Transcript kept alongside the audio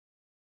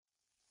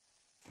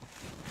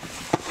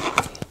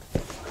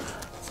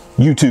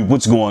YouTube,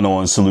 what's going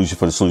on? Solution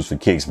for the Solution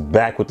for Kicks,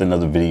 back with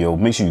another video.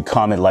 Make sure you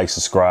comment, like,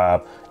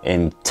 subscribe,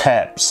 and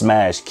tap,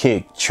 smash,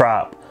 kick,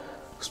 chop,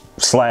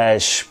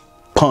 slash,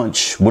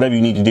 punch, whatever you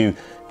need to do.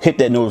 Hit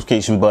that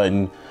notification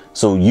button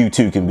so you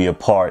too can be a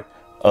part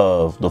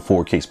of the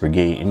 4 Kicks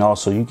Brigade, and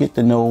also you get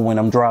to know when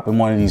I'm dropping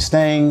one of these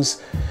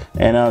things.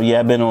 And yeah,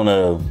 I've been on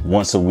a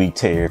once a week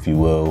tear, if you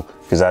will,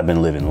 because I've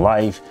been living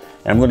life,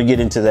 and I'm going to get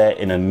into that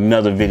in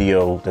another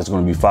video that's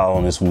going to be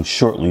following this one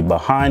shortly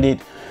behind it.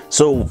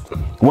 So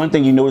one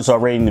thing you notice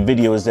already in the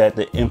video is that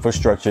the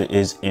infrastructure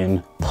is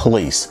in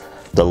place.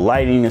 The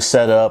lighting is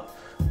set up,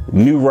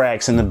 new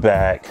racks in the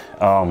back.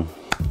 I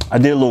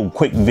did a little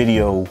quick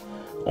video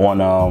on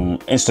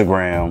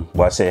Instagram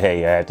where I said,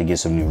 hey, I had to get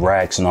some new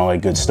racks and all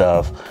that good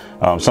stuff.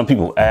 Some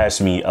people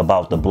asked me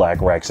about the black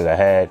racks that I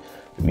had.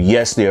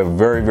 Yes, they're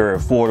very, very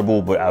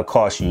affordable, but I'll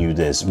caution you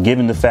this.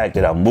 Given the fact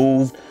that I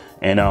moved,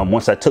 and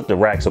once I took the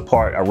racks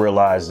apart, I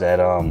realized that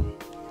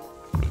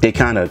they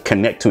kind of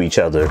connect to each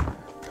other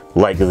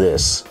like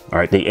this. All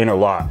right, they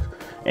interlock.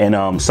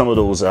 And some of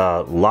those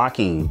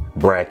locking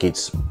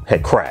brackets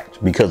had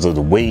cracked because of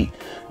the weight,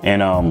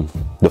 and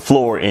the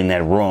floor in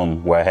that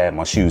room where I had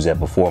my shoes at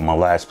before, my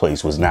last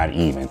place, was not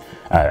even.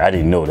 I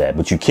didn't know that,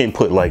 but you can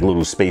put like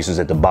little spacers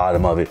at the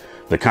bottom of it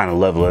to kind of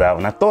level it out.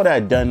 And I thought I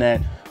had done that,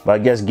 but I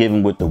guess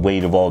given with the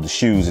weight of all the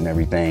shoes and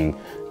everything,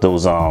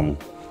 those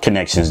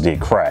connections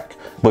did crack.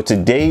 But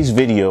today's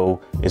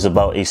video is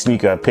about a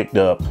sneaker I picked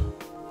up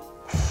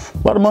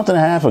about a month and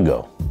a half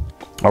ago.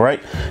 All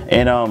right,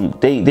 and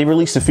they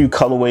released a few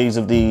colorways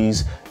of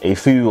these. A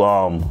few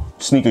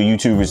sneaker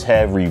YouTubers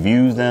have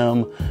reviewed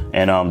them,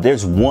 and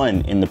there's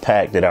one in the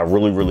pack that I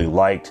really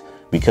liked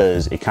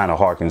because it kind of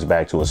harkens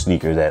back to a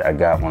sneaker that I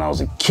got when I was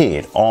a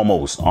kid,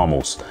 almost.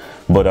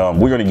 But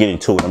we're gonna get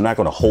into it. I'm not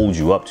gonna hold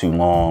you up too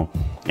long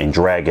and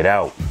drag it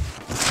out.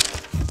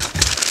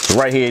 So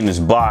right here in this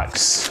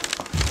box,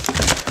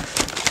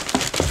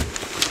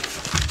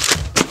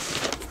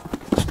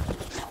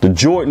 the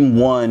Jordan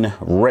 1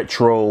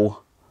 Retro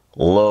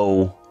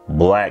Low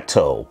black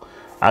toe.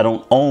 I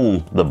don't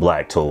own the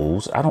black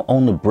toes. I don't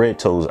own the bread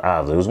toes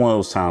either. It was one of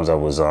those times I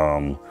was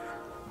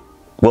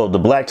well, the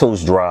black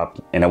toes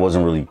dropped and I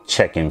wasn't really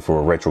checking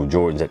for retro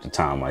Jordans at the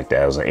time like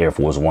that. I was an Air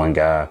Force One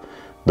guy.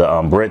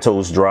 The bread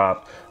toes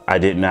dropped. I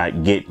did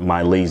not get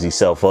my lazy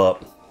self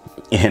up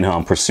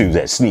and pursue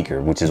that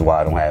sneaker, which is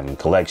why I don't have them in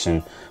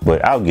collection,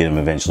 but I'll get them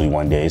eventually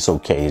one day. It's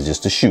okay, it's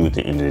just a shoe at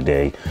the end of the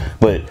day.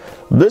 But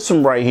this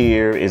one right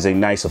here is a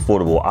nice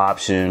affordable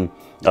option.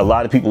 A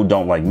lot of people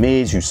don't like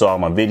mids. You saw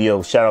my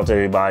video. Shout out to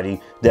everybody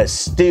that's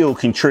still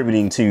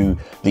contributing to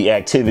the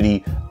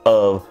activity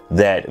of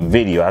that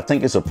video. I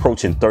think it's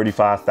approaching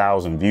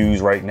 35,000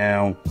 views right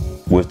now,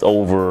 with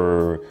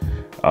over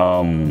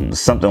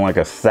something like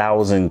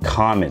 1,000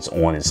 comments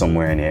on it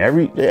somewhere in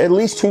there. At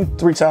least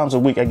 2-3 times a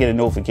week I get a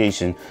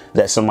notification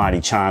that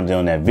somebody chimed in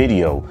on that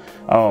video.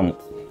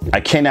 I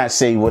cannot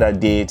say what I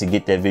did to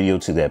get that video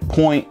to that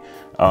point.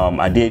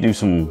 I did do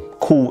some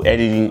cool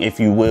editing,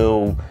 if you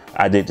will.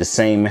 I did the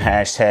same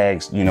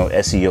hashtags, you know,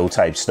 SEO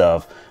type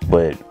stuff,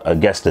 but I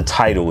guess the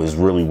title is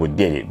really what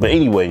did it. But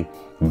anyway,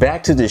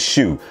 back to this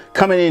shoe,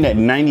 coming in at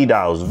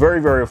 $90,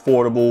 very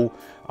affordable.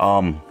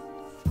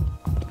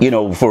 You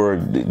know, for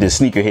the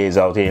sneakerheads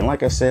out there. And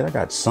like I said, I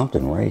got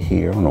something right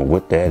here. I don't know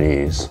what that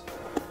is.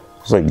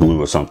 It's like glue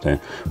or something.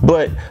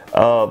 But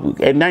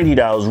at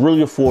 $90,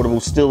 really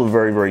affordable. Still a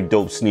very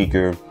dope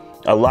sneaker.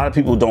 A lot of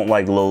people don't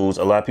like lows.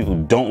 A lot of people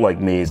don't like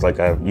mids, like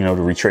to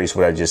retrace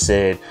what I just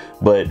said.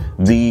 But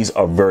these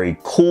are very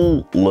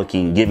cool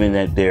looking, given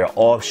that they're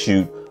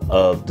offshoot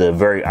of the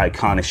very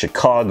iconic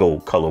Chicago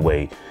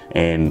colorway.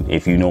 And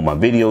if you know my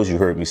videos, you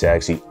heard me say I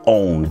actually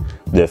owned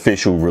the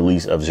official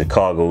release of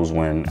Chicago's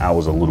when I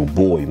was a little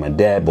boy. My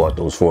dad bought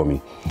those for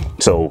me.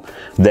 So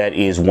that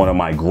is one of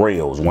my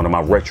grails, one of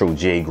my retro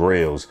J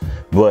grails.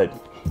 But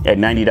at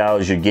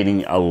 $90, you're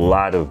getting a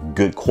lot of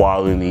good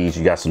quality in these.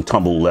 You got some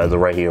tumbled leather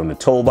right here on the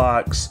toe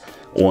box,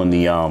 on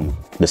the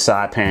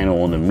side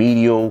panel, on the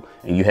medial,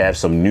 and you have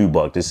some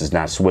nubuck. This is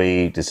not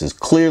suede. This is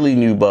clearly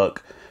nubuck,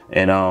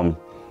 and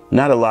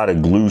not a lot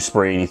of glue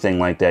spray, anything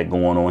like that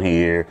going on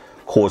here.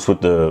 Of course,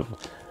 with the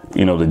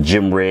the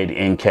gym red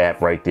end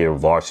cap right there,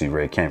 varsity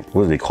red.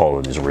 What do they call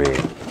it? This red,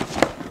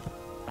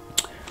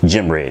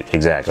 gym red.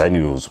 Exactly. I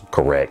knew it was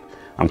correct.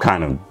 I'm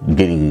kind of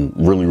getting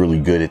really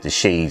good at the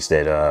shades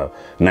that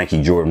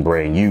Nike Jordan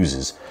brand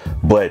uses.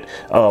 But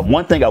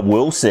one thing I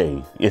will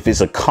say, if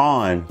it's a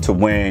con to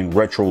wearing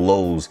retro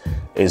lows,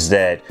 is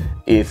that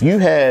if you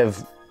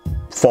have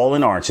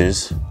fallen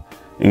arches,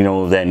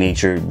 of that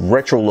nature,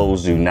 retro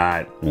lows do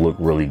not look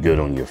really good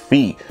on your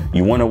feet.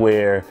 You want to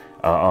wear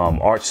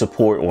arch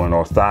support or an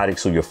orthotic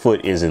so your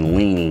foot isn't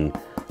leaning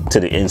to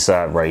the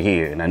inside right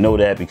here. And I know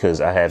that because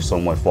I have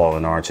somewhat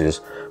fallen arches.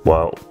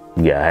 Well,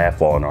 yeah, I have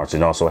fallen arches,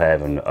 and also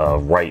having a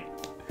right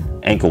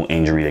ankle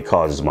injury that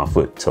causes my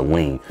foot to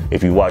lean.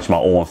 If you watch my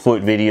on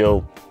foot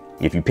video,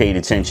 if you paid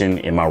attention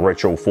in my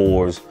retro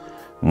 4s,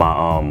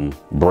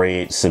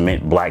 bread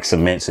cement, black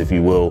cements, if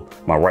you will.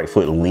 My right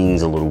foot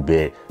leans a little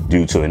bit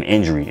due to an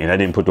injury, and I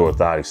didn't put the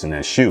orthotics in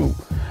that shoe.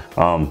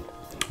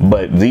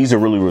 But these are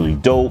really, really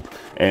dope.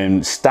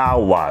 And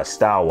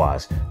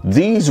style-wise,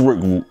 these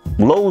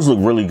lows look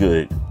really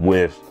good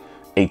with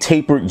a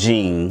tapered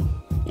jean.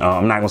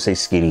 I'm not gonna say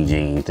skinny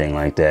jean, thing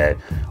like that,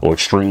 or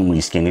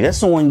extremely skinny.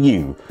 That's on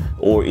you.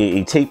 Or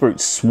a tapered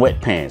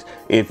sweatpants.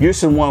 If you're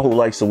someone who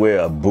likes to wear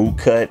a boot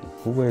cut,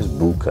 who wears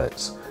boot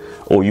cuts?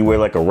 Or you wear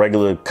like a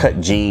regular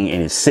cut jean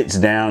and it sits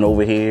down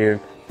over here,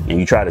 and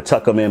you try to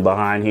tuck them in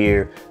behind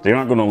here, they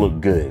aren't gonna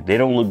look good. They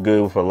don't look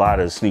good for a lot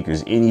of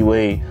sneakers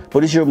anyway,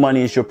 but it's your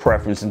money, it's your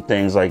preference and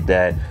things like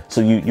that.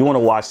 So you wanna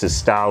watch the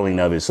styling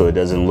of it so it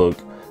doesn't look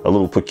a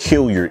little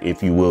peculiar,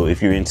 if you will,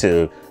 if you're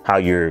into how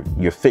your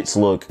fits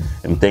look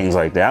and things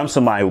like that. I'm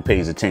somebody who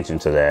pays attention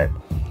to that.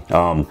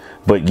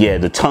 But yeah,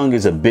 the tongue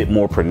is a bit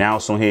more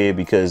pronounced on here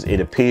because it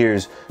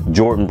appears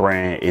Jordan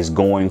Brand is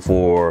going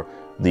for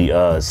the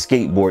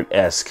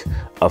skateboard-esque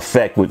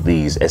effect with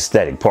these,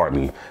 aesthetic,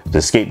 pardon me, the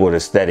skateboard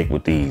aesthetic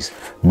with these.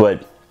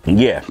 But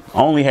yeah,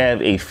 I only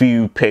have a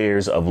few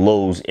pairs of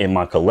lows in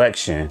my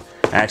collection.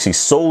 I actually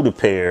sold a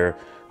pair.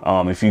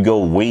 If you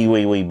go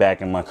way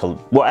back in my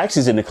well,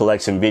 actually it's in the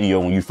collection video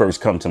when you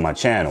first come to my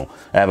channel.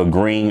 I have a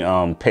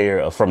green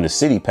pair from the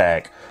City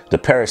Pack, the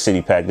Paris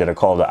City Pack, that are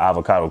called the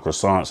avocado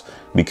croissants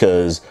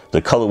because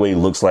the colorway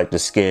looks like the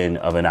skin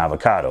of an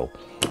avocado.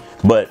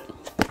 But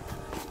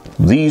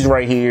these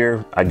right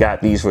here, I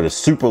got these for the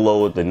super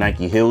low at the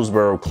Nike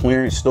Hillsborough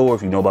clearance store.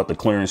 If you know about the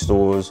clearance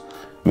stores,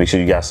 make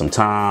sure you got some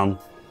time.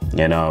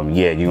 And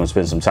yeah, you're gonna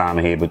spend some time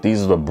in here. But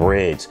these are the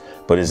breads,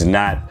 but it's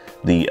not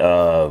the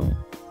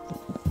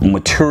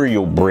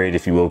material bread,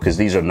 if you will, because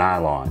these are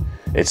nylon.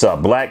 It's a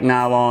black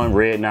nylon,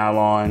 red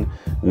nylon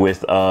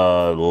with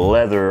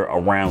leather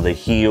around the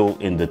heel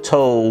and the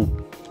toe,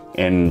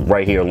 and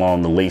right here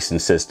along the lacing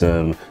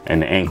system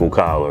and the ankle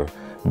collar.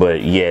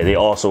 But yeah, they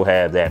also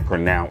have that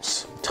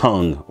pronounced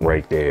tongue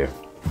right there.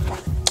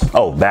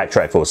 Oh,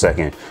 backtrack for a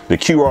second. The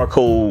QR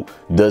code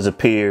does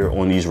appear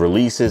on these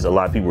releases. A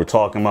lot of people were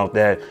talking about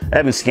that. I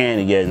haven't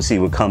scanned it yet and see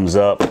what comes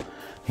up,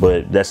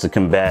 but that's to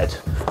combat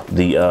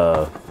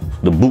the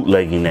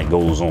bootlegging that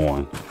goes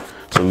on.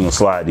 So we're gonna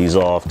slide these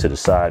off to the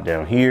side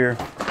down here.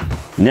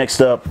 Next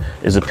up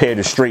is a pair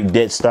of straight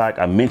dead stock.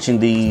 I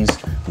mentioned these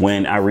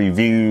when I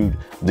reviewed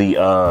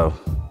the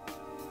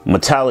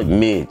metallic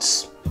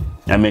mids.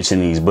 I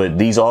mentioned these, but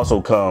these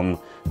also come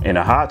in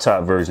a hot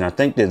top version. I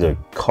think they're the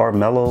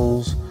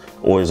Carmelos,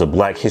 or there's a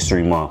Black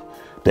History Month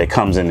that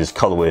comes in this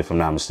colorway, if I'm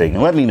not mistaken.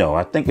 Let me know.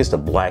 I think it's the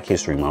Black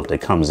History Month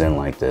that comes in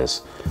like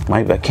this.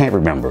 I can't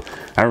remember.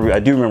 I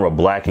do remember a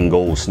black and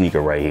gold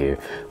sneaker right here.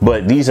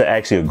 But these are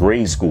actually a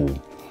grade school.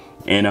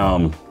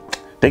 And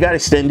they got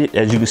extended,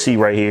 as you can see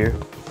right here.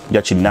 You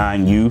got your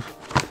 9 youth.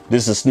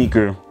 This is a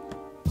sneaker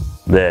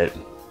that,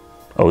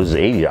 oh, this is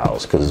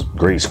 $80 because it's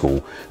grade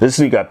school. This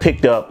sneaker I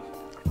picked up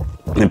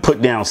and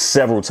put down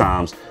several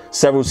times,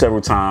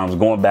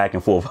 going back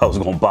and forth if I was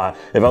going to buy,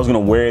 if I was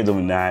going to wear them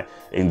or not,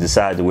 and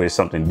decide to wear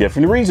something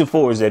different. The reason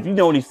for it is that if you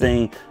know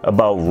anything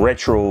about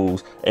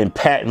retros and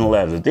patent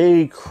leather,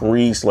 they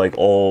crease like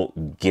all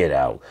get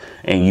out,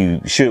 and you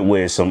should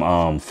wear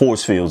some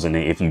force fields in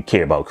it if you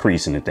care about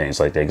creasing and things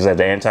like that, because I have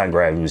the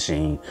anti-gravity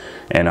machine,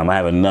 and I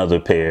have another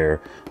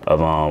pair of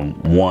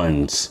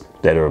ones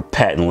that are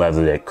patent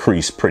leather that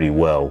crease pretty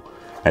well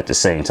at the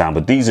same time.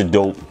 But these are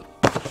dope.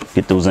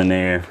 Get those in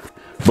there.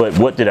 But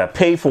what did I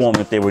pay for them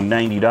if they were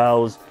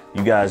 $90?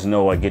 You guys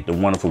know I get the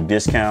wonderful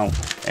discount,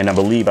 and I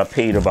believe I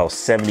paid about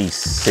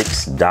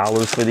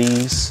 $76 for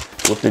these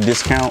with the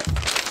discount.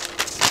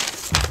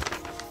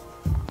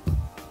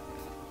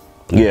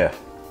 Yeah,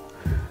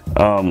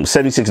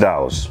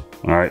 $76,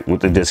 all right,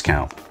 with the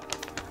discount.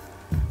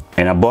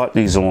 And I bought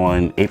these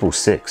on April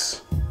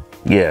 6th.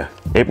 Yeah,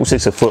 April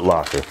 6th at Foot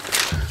Locker.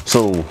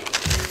 So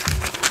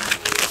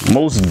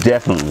most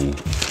definitely,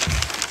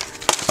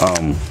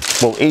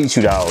 well,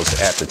 $82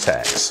 after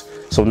tax.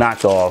 So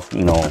knocked off,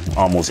 you know,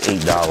 almost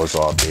 $8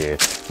 off there.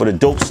 But a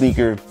dope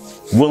sneaker.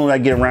 Will I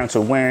get around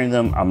to wearing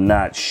them? I'm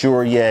not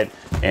sure yet.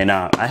 And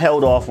I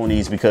held off on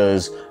these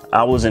because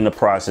I was in the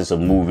process of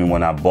moving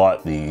when I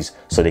bought these.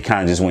 So they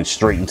kind of just went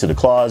straight into the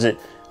closet,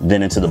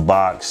 then into the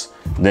box,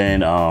 then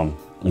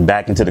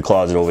back into the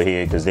closet over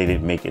here because they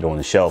didn't make it on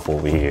the shelf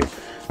over here.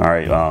 All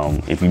right,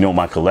 if you know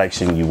my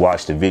collection, you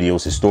watch the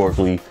videos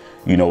historically,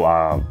 you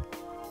know,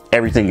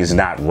 everything is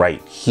not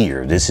right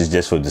here. This is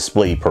just for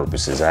display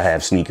purposes. I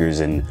have sneakers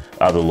in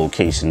other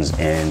locations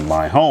in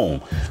my home.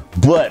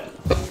 But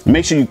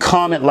make sure you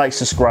comment, like,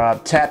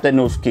 subscribe, tap that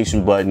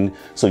notification button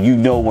so you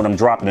know when I'm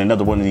dropping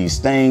another one of these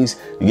things.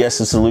 Yes,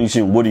 the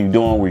solution. What are you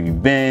doing? Where you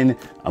been?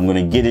 I'm going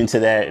to get into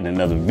that in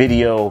another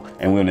video,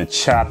 and we're going to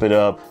chop it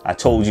up. I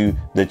told you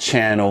the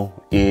channel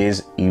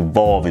is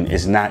evolving.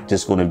 It's not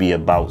just going to be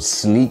about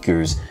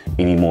sneakers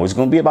anymore. It's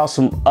going to be about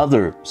some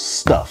other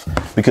stuff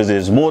because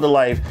there's more to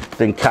life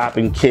than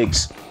copping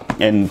kicks.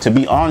 And to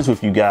be honest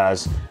with you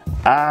guys,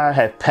 I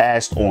have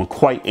passed on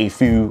quite a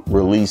few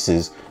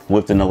releases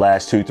within the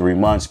last 2-3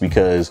 months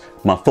because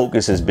my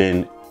focus has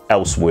been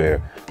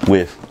elsewhere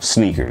with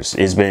sneakers.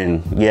 It's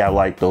been, yeah, I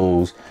like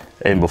those.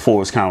 And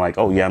before it's kind of like,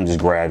 oh yeah, I'm just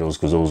grab those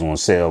because those are on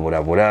sale,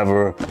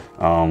 whatever.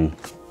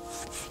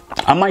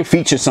 I might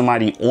feature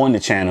somebody on the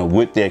channel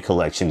with their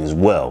collection as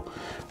well.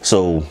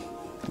 So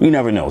you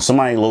never know,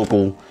 somebody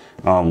local.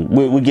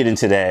 We'll get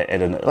into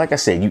that like I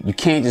said, you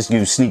can't just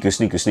use sneakers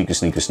because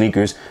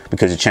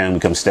the channel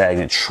becomes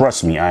stagnant.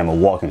 Trust me, I am a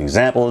walking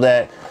example of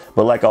that.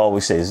 But like I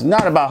always say, it's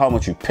not about how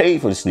much you pay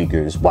for the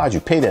sneakers. Why'd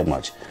you pay that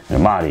much? And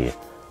I'm out of here.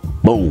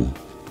 Boom.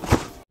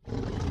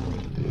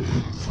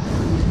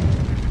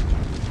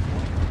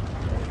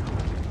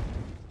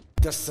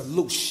 The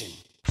solution.